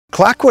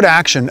Clayoquot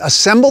Action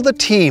assembled a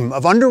team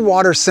of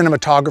underwater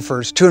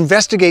cinematographers to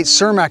investigate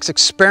Cermaq's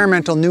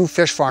experimental new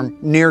fish farm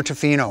near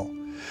Tofino.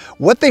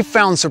 What they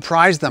found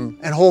surprised them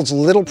and holds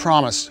little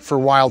promise for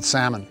wild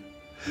salmon.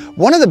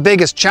 One of the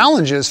biggest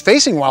challenges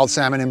facing wild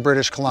salmon in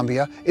British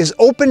Columbia is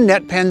open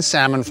net pen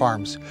salmon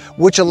farms,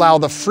 which allow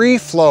the free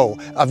flow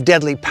of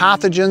deadly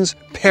pathogens,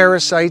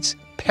 parasites,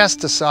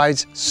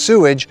 pesticides,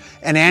 sewage,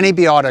 and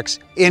antibiotics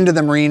into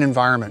the marine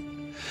environment.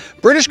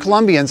 British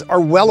Columbians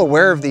are well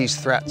aware of these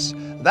threats.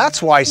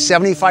 That's why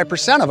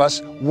 75% of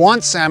us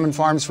want salmon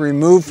farms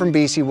removed from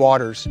BC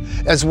waters,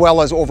 as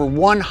well as over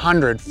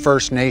 100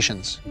 First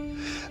Nations.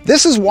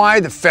 This is why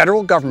the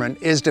federal government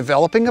is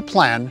developing a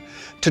plan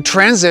to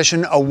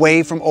transition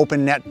away from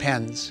open net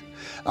pens.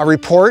 A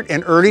report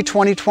in early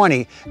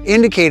 2020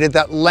 indicated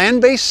that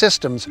land-based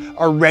systems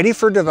are ready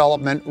for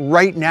development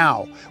right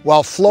now,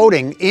 while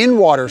floating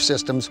in-water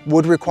systems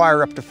would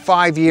require up to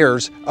 5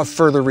 years of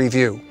further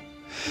review.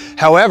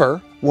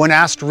 However, when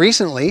asked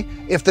recently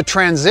if the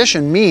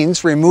transition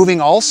means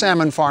removing all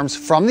salmon farms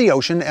from the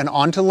ocean and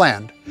onto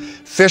land,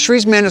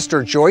 Fisheries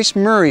Minister Joyce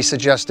Murray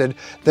suggested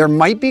there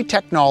might be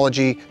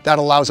technology that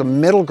allows a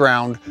middle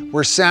ground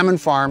where salmon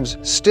farms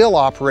still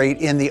operate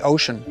in the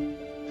ocean.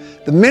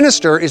 The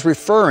minister is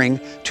referring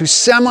to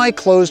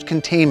semi-closed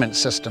containment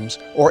systems,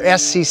 or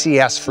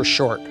SCCS for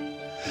short.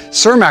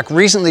 Cermaq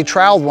recently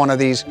trialed one of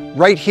these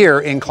right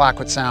here in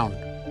Clayoquot Sound.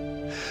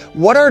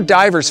 What our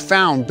divers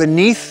found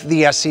beneath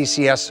the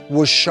SCCS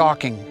was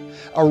shocking: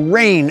 a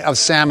rain of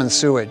salmon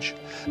sewage.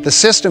 The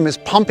system is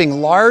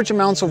pumping large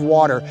amounts of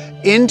water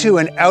into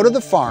and out of the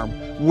farm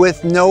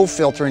with no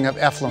filtering of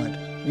effluent,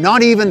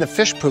 not even the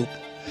fish poop.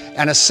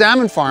 And a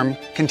salmon farm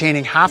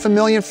containing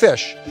 500,000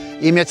 fish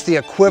emits the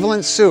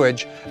equivalent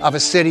sewage of a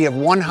city of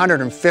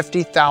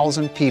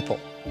 150,000 people.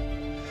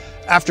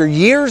 After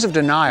years of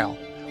denial,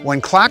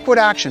 when Clayoquot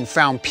Action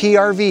found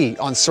PRV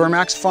on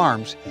Cermaq's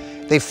farms,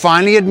 they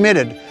finally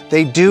admitted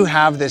they do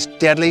have this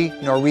deadly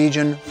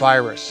Norwegian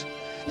virus.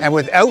 And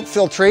without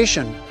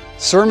filtration,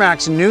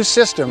 Cermaq's new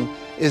system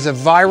is a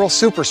viral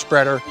super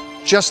spreader,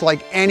 just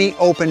like any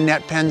open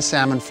net pen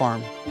salmon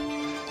farm.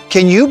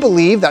 Can you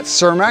believe that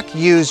Cermaq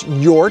used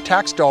your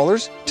tax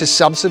dollars to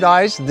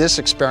subsidize this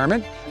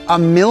experiment?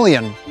 $1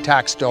 million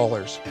tax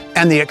dollars.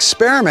 And the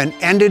experiment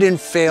ended in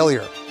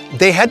failure.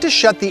 They had to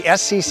shut the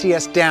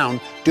SCCS down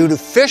due to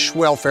fish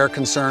welfare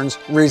concerns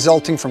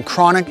resulting from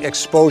chronic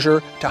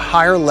exposure to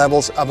higher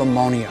levels of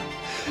ammonia.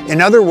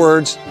 In other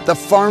words, the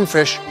farm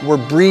fish were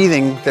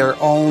breathing their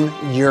own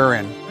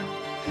urine.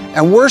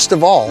 And worst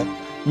of all,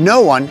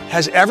 no one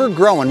has ever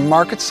grown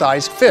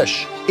market-sized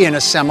fish in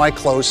a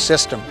semi-closed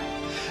system.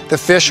 The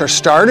fish are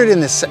started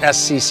in the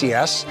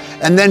SCCS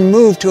and then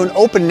moved to an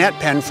open net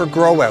pen for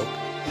grow-out.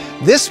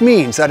 This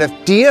means that if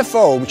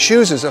DFO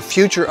chooses a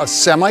future of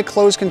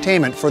semi-closed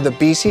containment for the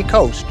BC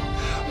coast,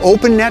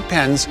 open net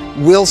pens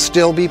will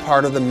still be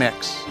part of the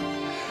mix.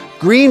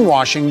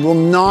 Greenwashing will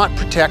not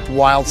protect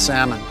wild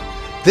salmon.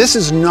 This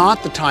is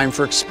not the time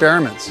for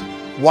experiments.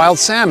 Wild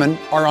salmon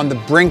are on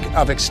the brink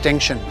of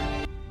extinction.